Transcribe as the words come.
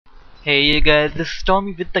Hey you guys, this is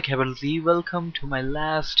Stormy with the capital Z. Welcome to my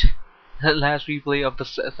last replay of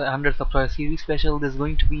the 100 subscriber series special. This is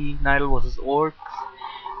going to be Nidal vs Orcs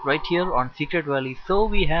right here on Secret Valley. So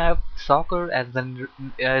we have Soccer as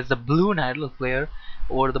the blue Nidal player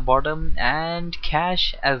over the bottom, and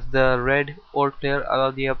Cash as the red Orc player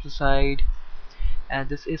on the other side. And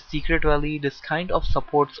this is Secret Valley. This kind of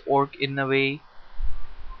supports Orc in a way.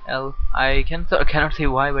 I cannot say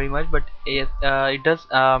why very much, but it does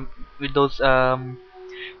with those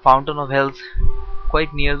fountain of health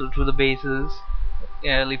quite near to the bases.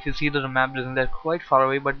 If you see the map, they're quite far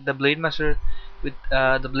away, but the blade master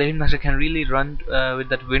can really run with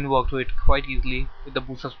that wind walk to it quite easily with the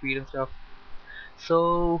boost of speed and stuff.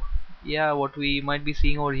 So yeah, what we might be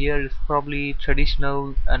seeing over here is probably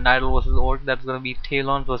traditional Nidal versus Orc. That's gonna be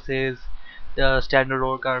Talon versus the standard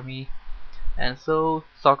Orc army. And so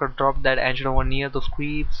Soccer dropped that engine over near those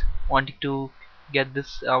creeps, wanting to get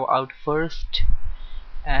this out first.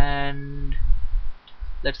 And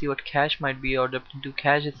let's see what Cash might be adapting to.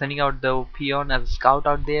 Cash is sending out the peon as a scout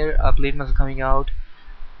out there. A plane was coming out.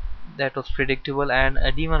 That was predictable, and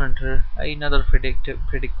a demon hunter, another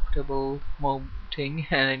predictable thing.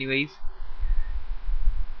 And anyways,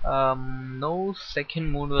 no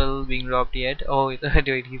second moonwell being dropped yet. Oh, wait,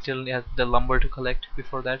 he still has the lumber to collect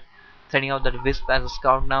before that. Sending out that wisp as a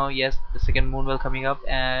scout now. Yes, the second moonwell coming up,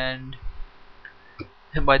 and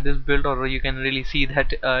by this build order you can really see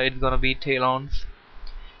that it's gonna be Talons.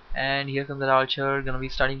 And here comes that archer, gonna be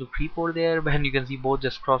starting to creep over there, and you can see both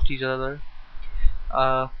just crossed each other.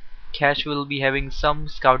 Cash will be having some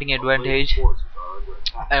scouting advantage,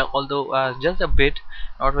 although just a bit,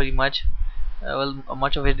 not very much.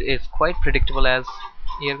 Much of it is quite predictable, as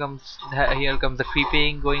here comes the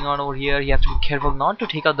creeping going on over here. He has to be careful not to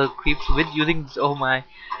take out the creeps with using. Oh my!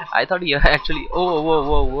 I thought he actually. Oh, whoa,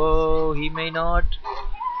 whoa, whoa! He may not.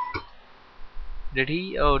 Did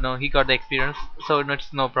he? Oh no, he got the experience, so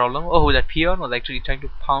it's no problem. Oh, that peon was actually trying to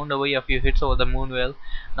pound away a few hits over the moonwell.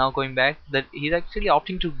 Now going back, that he's actually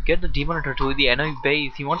opting to get the demon hunter to the enemy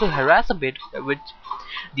base. He wants to harass a bit with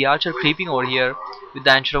the archer creeping over here with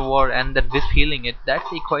the Ancient of War and that wisp healing it.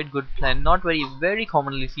 That's a quite good plan. Not very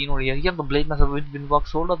commonly seen over here. Here the blade master with windwalk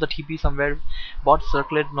sold off the TP somewhere, bought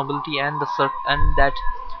circlet nobility and that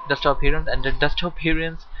dust of appearance, and the dust of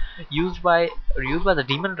appearance used by the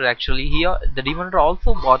demon hunter. Actually, here the demon hunter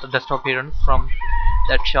also bought a dust of appearance from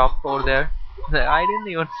that shop over there. I didn't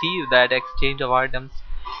even see that exchange of items.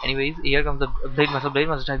 Anyways, here comes the blade master. Blade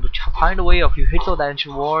master trying to find a way a few hits of the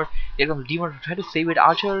ancient war. Here comes the demon hunter trying to save it.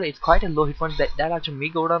 Archer, it's quite a low hit point. That archer may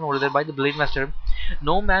go down over there by the blade master.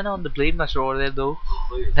 No mana on the blade master over there though.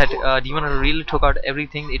 That demon hunter really took out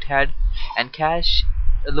everything it had, and Cash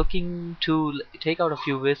looking to take out a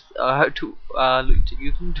few wisps looking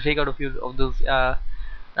to take out a few of those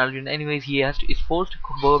anyways, is forced to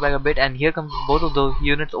go back a bit, and here comes both of those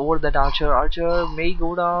units over that archer. Archer may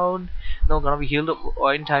go down. No, gonna be healed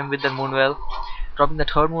in time with the moonwell, dropping the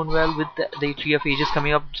third moonwell with the tree of ages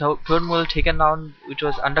coming up. So third moonwell taken down, which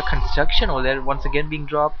was under construction over there, once again being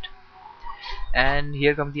dropped. And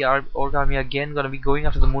here comes the orc army again, gonna be going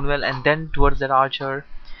after the moonwell and then towards that archer.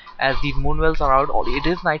 As these moonwells are out, it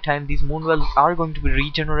is night time. These moonwells are going to be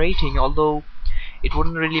regenerating, although it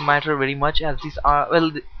wouldn't really matter very much, as these are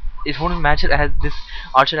it wouldn't matter as this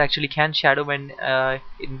archer actually can shadow when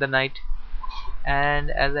in the night. And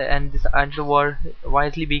this archer war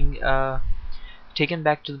wisely being taken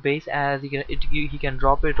back to the base, as he can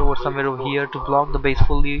drop it over somewhere over here to block the base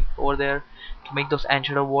fully over there, to make those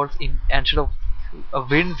ancient wars in ancient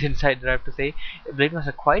of winds inside there. I have to say, Blade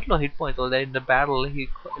has quite low hit points over there in the battle. He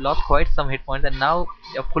lost quite some hit points, and now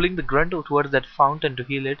pulling the grunt towards that fountain to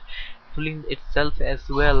heal it, pulling itself as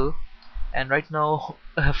well. And right now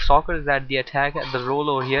Soccer is at the attack at the roll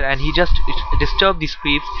over here, and he just disturbed these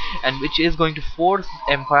creeps, and which is going to force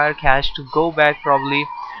Empire Cash to go back probably.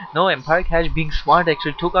 No, Empire Cash being smart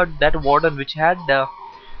actually took out that warden which had the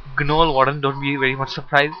Gnoll warden. Don't be very much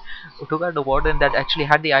surprised. Took out the warden that actually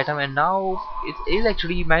had the item, and now it is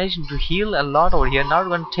actually managing to heal a lot over here. Now we're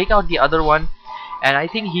going to take out the other one, and I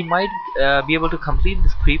think he might be able to complete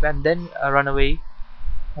this creep and then run away,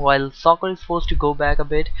 while Soccer is forced to go back a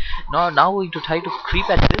bit. Now going to try to creep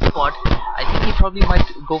at this spot. I think he probably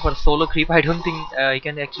might go for a solo creep. I don't think he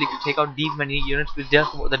can actually take out these many units with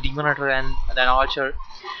just the demon hunter and an archer.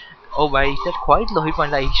 Oh my, he's at quite low hit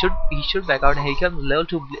point. Like, he should back out. And he comes level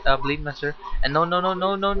 2 blade master. And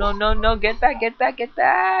no, get back.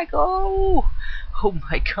 Oh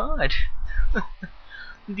my god.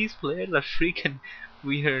 These players are freaking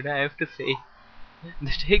weird, I have to say.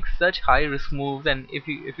 They take such high risk moves, and if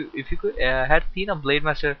you could had seen a Blade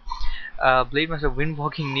Master wind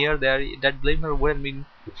walking near there, that Blade Master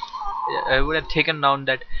would have taken down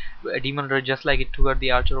that demon hunter just like it took out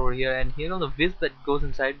the archer over here. And here on the wisp that goes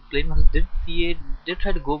inside, Blade Master did see it, did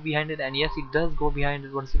try to go behind it, and yes, it does go behind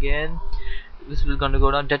it once again. This is gonna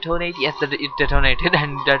go down, detonate. Yes, that it detonated,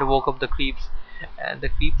 and that woke up the creeps. And the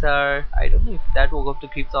creeps are, I don't know if that woke up the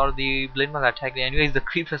creeps or the Blade Master attacked. Anyways, the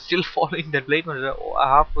creeps are still following that Blade Master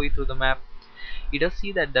halfway through the map. He does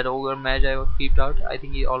see that ogre magi was creeped out. I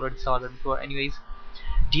think he already saw that before. Anyways,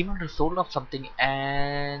 Demon Hunter sold off something,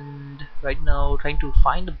 and right now trying to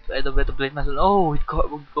find where the Blade Master. Oh, it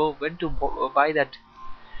went to buy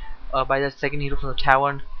that second hero from the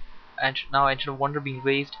tavern, and now Ancient of Wonder being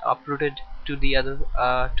raised, uprooted to the other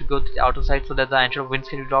to go to the outer side so that the Ancient of Winds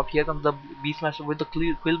can be dropped. Here comes the Beastmaster with the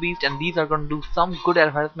Quill Beast, and these are going to do some good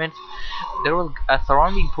harassments. There was a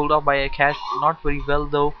surround being pulled off by a cache, not very well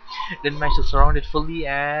though. Didn't manage to surround it fully,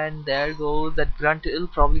 and there goes that Grunt. It'll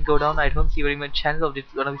probably go down. I don't see very much chance of it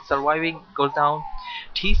gonna be surviving. Goes down.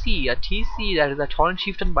 TC, that is a Torrent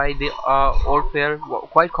Chieftain by the old player,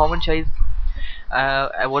 quite common choice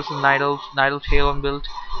versus Nidal tail on build,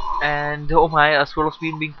 and oh my, a swirl of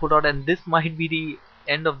speed being put out, and this might be the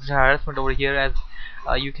end of the harassment over here, as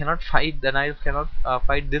you cannot fight, the knights cannot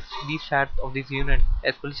fight these stats of these units,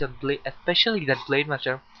 especially that Blade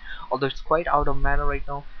Master, although it's quite out of mana right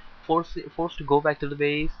now, forced to go back to the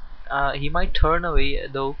base. He might turn away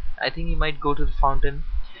though. I think he might go to the fountain.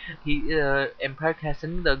 He Impact has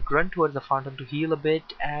sent the Grunt towards the fountain to heal a bit,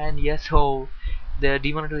 and yes, so the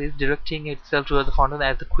Demon Hunter is directing itself towards the fountain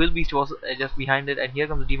as the Quill Beast was just behind it, and here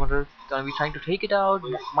comes the Demon Hunter, gonna be trying to take it out,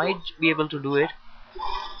 might be able to do it,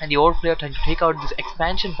 and the old player trying to take out this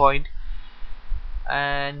expansion point,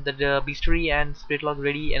 and the Beastery and Spirit Lock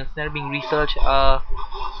ready, and Snare being researched.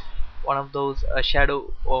 One of those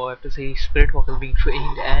shadow, or I have to say spirit walkers being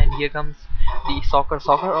trained, and here comes the soccer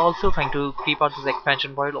also trying to creep out this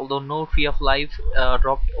expansion point, although no tree of life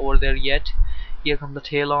dropped over there yet. Here comes the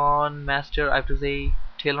Talon master, I have to say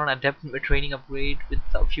Talon adept training upgrade with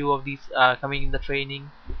a few of these coming in the training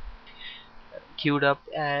queued up,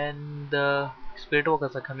 and the spirit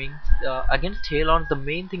walkers are coming. Against Talons, the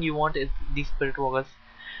main thing you want is these spirit walkers,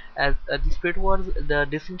 as the spirit wars, the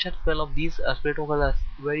disenchant spell of these spirit walkers are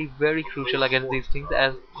very crucial against these things,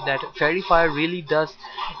 as that fairy fire really does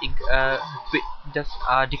just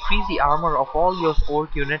decrease the armor of all your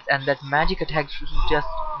orc units, and that magic attack just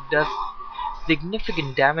does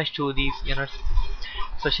significant damage to these units,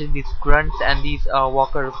 especially these grunts and these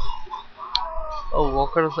walkers. Oh,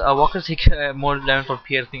 walkers take more damage for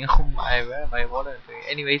piercing. Oh my, where am I? What am I doing?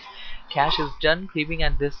 Anyways, Cash is done creeping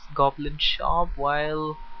at this goblin shop,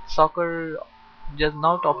 while Soccer just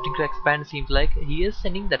not opting to expand. Seems like he is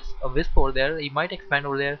sending that a wisp over there. He might expand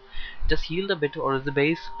over there, just healed a bit or the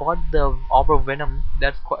base. Spot the orb of venom.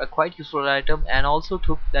 That's a quite useful item, and also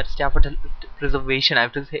took that staff of preservation. I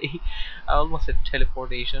have to say, I almost said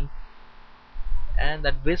teleportation, and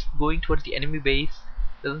that wisp going towards the enemy base.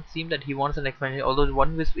 Doesn't seem that he wants an expansion, although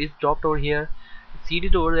one wisp is dropped over here,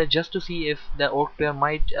 seeded over there just to see if the orc player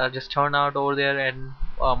might just turn out over there and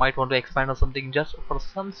might want to expand or something, just for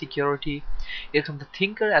some security. Here comes the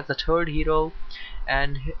Thinker as the third hero,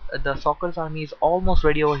 and the Soccer's army is almost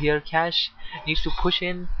ready over here. Cash needs to push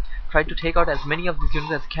in, try to take out as many of these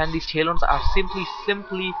units as can. These Talons are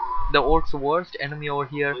simply the orcs' worst enemy over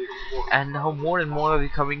here, and now more and more are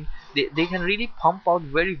becoming. They can really pump out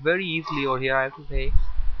very easily over here, I have to say.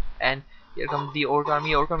 And here comes the Orc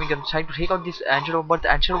Army. Orc Army can try to take out this Angelo, but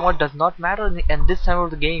the Angelo mod does not matter in this time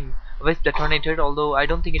of the game. Wisp detonated, although I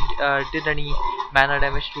don't think it did any mana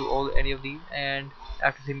damage to any of these. And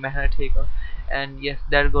after the mana takeout, and yes,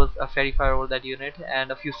 there goes a fairy fire over that unit,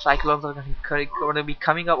 and a few cyclones are going to be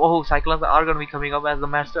coming up. Oh, cyclones are going to be coming up as the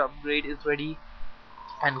master upgrade is ready.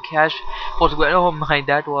 And Cash was going, oh my,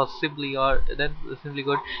 that was simply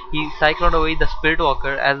good. He cycloned away the Spirit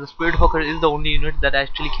Walker, as the Spirit Walker is the only unit that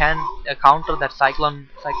actually can counter that cyclone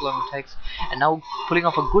attacks, and now pulling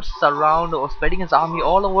off a good surround or spreading his army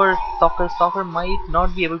all over Soccer. Soccer might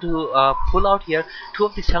not be able to pull out here. Two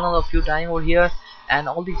of these channels a few times over here, and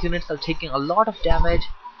all these units are taking a lot of damage.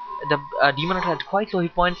 The Demon Hunter had quite low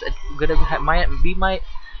hit points. It's gonna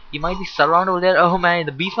he might be surrounded over there. Oh man,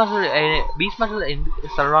 the Beastmaster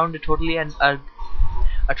is surrounded totally, and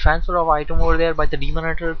a transfer of item over there by the Demon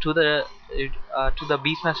Hunter to the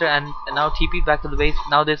Beastmaster, and now TP back to the base.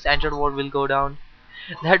 Now this Ancient Ward will go down.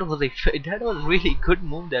 That was really good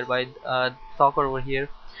move there by Soccer over here.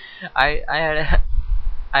 I had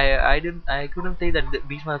I couldn't say that the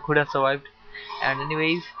Beastmaster could have survived. And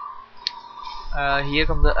anyways, here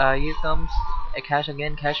comes Cash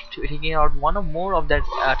taking out one or more of that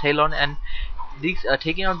Talon, and these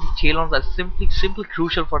taking out the Talons are simply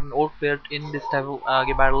crucial for an orc player in this type of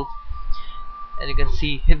battles. And you can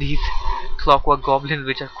see these clockwork goblins,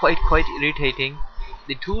 which are quite irritating.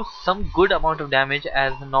 They do some good amount of damage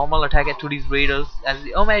as a normal attack to these raiders. As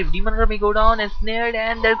oh my, demon hunter may go down and snared,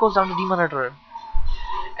 and there goes down the demon hunter.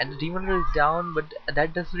 And the demon hunter is down, but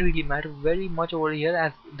that doesn't really matter very much over here,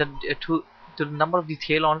 as the to the number of these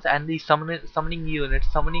Talons and the summoning units,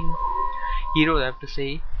 summoning hero I have to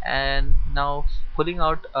say, and now pulling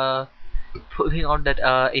out that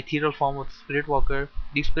ethereal form of Spirit Walker.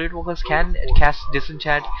 These Spirit Walkers can cast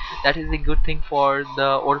Disenchant. That is a good thing for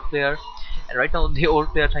the Orc player. And right now the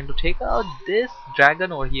Orc player trying to take out this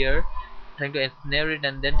dragon over here, trying to ensnare it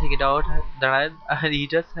and then take it out. Then he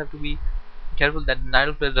just have to be careful that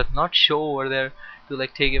Nidal player does not show over there to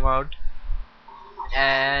like take him out.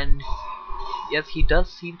 And yes, he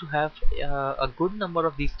does seem to have a good number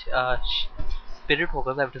of these Spirit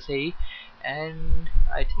Walkers, I have to say. And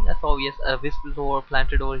I think I saw, yes, a Wisp is over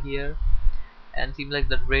planted over here, and seems like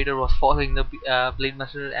the raider was following the Blade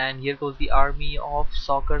Master. And here goes the army of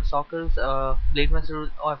Soccer's Blade Master.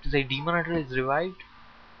 Oh, I have to say, Demon Hunter is revived.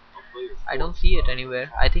 I don't see it anywhere.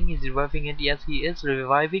 I think he's reviving it. Yes, he is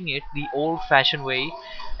reviving it the old-fashioned way,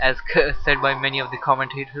 as said by many of the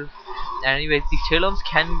commentators. And anyways, these Talons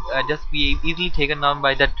can just be easily taken down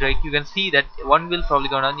by that Drake. You can see that one will probably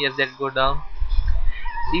go down. Yes, that go down.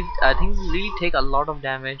 These things really take a lot of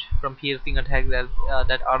damage from piercing attacks, as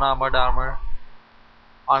that unarmored,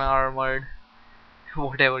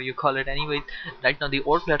 whatever you call it. Anyways, right now the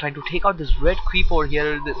orc player trying to take out this red creep over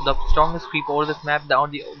here, the strongest creep over this map. Now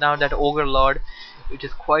that ogre lord, which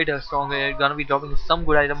is quite a strong. Gonna be dropping some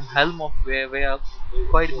good item. Helm of where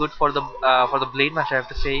quite good for the blade master, I have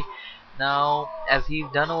to say. Now, as he's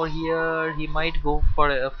done over here, he might go for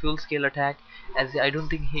a full scale attack, as I don't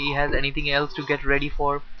think he has anything else to get ready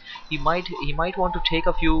for. He might want to take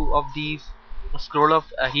a few of these scroll of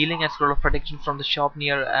healing and scroll of protection from the shop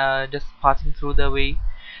near, just passing through the way,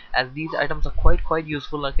 as these items are quite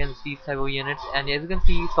useful against these type of units. And as you can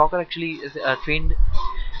see, Soccer actually is trained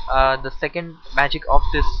the second magic of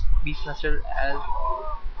this Beastmaster as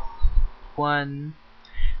one.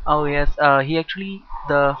 Oh yes, he actually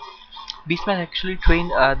the Beastman actually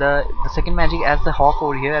trained the second magic as the Hawk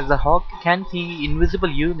over here, as the Hawk can see invisible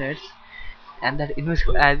units, and that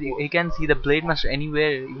invisible, as you can see the Blade Master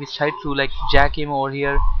anywhere which tried to like jack him over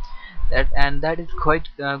here. That is quite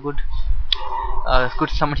good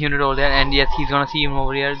summon unit over there. And yes, he's gonna see him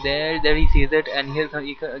over here. There he sees it, and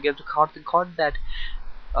he gets to caught that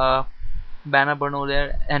uh, banner burn over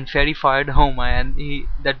there, and fairy fired. Oh my, and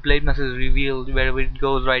that Blade Master is revealed wherever it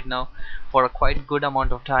goes right now for a quite good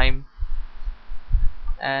amount of time.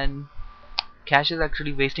 And Cash is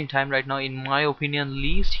actually wasting time right now, in my opinion.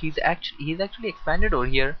 Least he's actually expanded over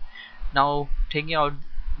here, now taking out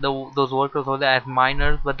those workers over there as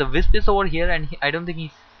miners. But the Wisp is over here, and I don't think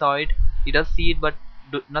he saw it. He does see it, but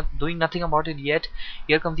not doing nothing about it yet.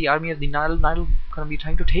 Here comes the army of the Nile gonna be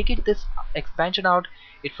trying to take this expansion out.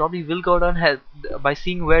 It probably will go down by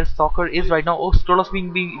seeing where Soccer is right now. Oh, scroll of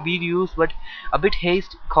being used, but a bit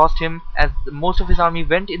haste cost him, as most of his army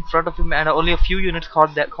went in front of him, and only a few units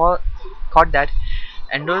caught that.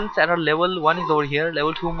 Endurance at our level 1 is over here.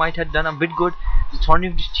 Level 2 might have done a bit good. The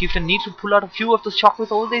Thorny Chieftain needs to pull out a few of the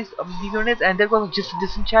shockwaves over these units, and there goes just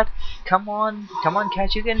Disenchant. Come on,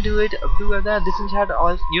 Catch, you can do it. A few of that Disenchant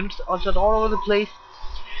units also all over the place,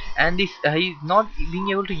 and he's not being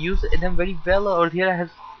able to use them very well. Or here has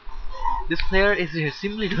this player is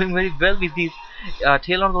simply doing very well with these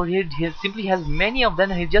Talons over here. He simply has many of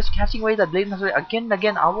them, and he's just catching away the Blade Master again and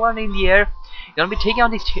again, one in the air. He's gonna be taking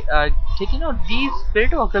out these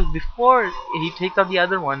Spirit Walkers before he takes out the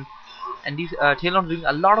other one. And these Talons doing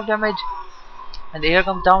a lot of damage. And here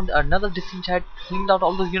comes down another Disenchant, cleaned out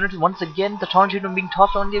all those units once again. The Torrent being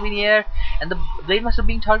tossed on in the air, and the Blade Master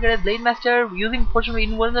being targeted. Blade Master using portion of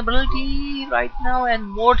invulnerability right now, and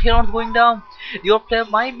more Talons going down. The Orc player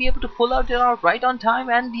might be able to pull out Talon right on time,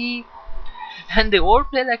 and the Orc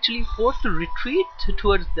player is actually forced to retreat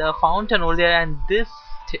towards the fountain over there. And this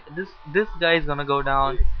guy is gonna go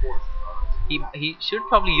down. He should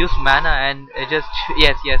probably use mana and just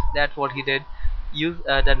yes, that's what he did. Use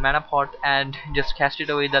that mana pot and just cast it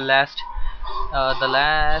away the last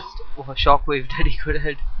shockwave that he could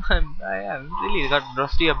have. I really got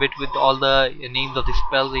rusty a bit with all the names of the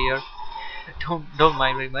spells here. Don't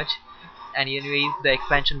mind very much. And anyways, the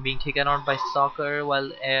expansion being taken out by Soccer,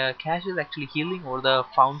 while Cash is actually healing over the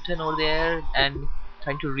fountain over there. And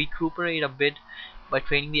trying to recuperate a bit by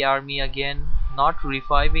training the army again, not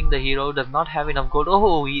reviving the hero, does not have enough gold.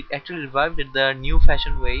 Oh, he actually revived it the new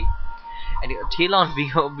fashion way. And Talons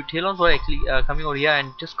being Talons were actually coming over here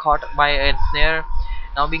and just caught by a snare,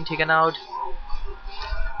 now being taken out.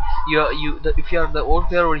 If you're the old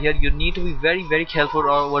player over here, you need to be very careful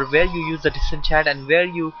over where you use the disenchant and where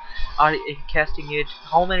you are casting it,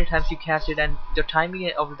 how many times you cast it, and the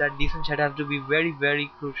timing of that disenchant has to be very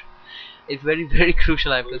crucial. It's very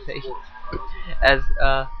crucial, I have to say, as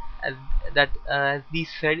as as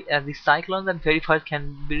these cyclones and fairy fires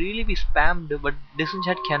can really be spammed, but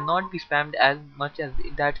disenchant cannot be spammed as much as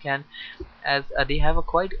that can, as they have a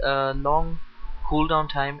quite long cooldown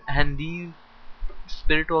time, and these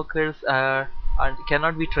spirit walkers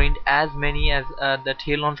cannot be trained as many as the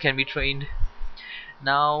Talons can be trained.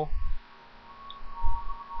 Now,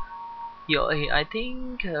 yeah, I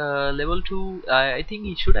think level 2, I think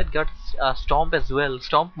he should have got Stomp as well.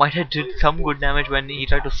 Stomp might have did some good damage when he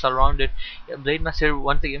tried to surround it. Blade Master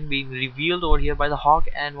once again being revealed over here by the Hawk,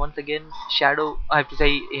 and once again Shadow, I have to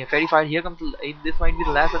say, Fairy Fire. Here comes, this might be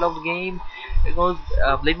the last battle of the game. It goes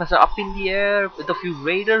Blade Master up in the air with a few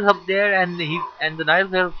raiders up there, and the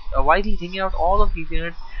Knights are wisely thinking out all of these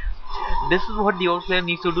units. This is what the old player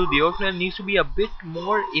needs to do. The old player needs to be a bit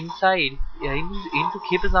more inside. Yeah, he needs to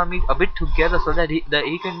keep his army a bit together so that he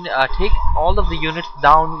can take all of the units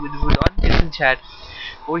down with one disenchant.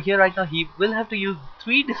 Over here right now he will have to use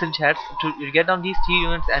 3 disenchants to get down these 3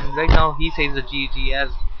 units, and right now he says the GG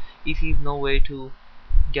as he sees no way to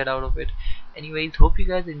get out of it. Anyways, hope you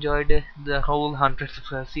guys enjoyed the whole Huntress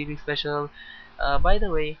series special. By the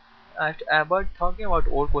way, about talking about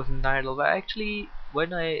Orc was Nile, I actually,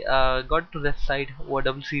 when I got to that site where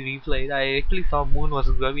WC replayed, I actually saw Moon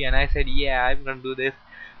vs Grubby, and I said, yeah, I'm gonna do this.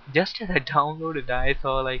 Just as I downloaded, I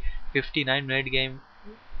saw like 59-minute game,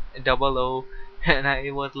 double O, and I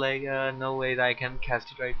was like, no way that I can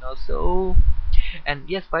cast it right now. So, and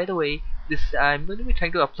yes, by the way, this I'm going to be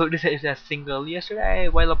trying to upload this as a single. Yesterday,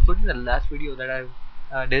 while uploading the last video that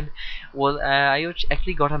I did, was I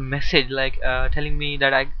actually got a message like telling me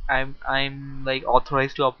that I'm like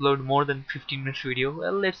authorized to upload more than 15 minutes video.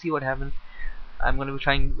 Well, let's see what happens. I'm going to be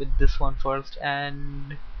trying with this one first,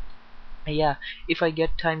 and yeah, if I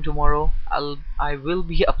get time tomorrow, I will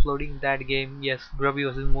be uploading that game. Yes, Grubby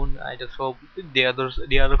vs Moon. I just hope the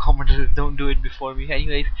other commenters don't do it before me.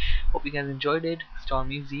 Anyways, hope you guys enjoyed it.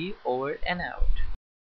 Stormy Z over and out.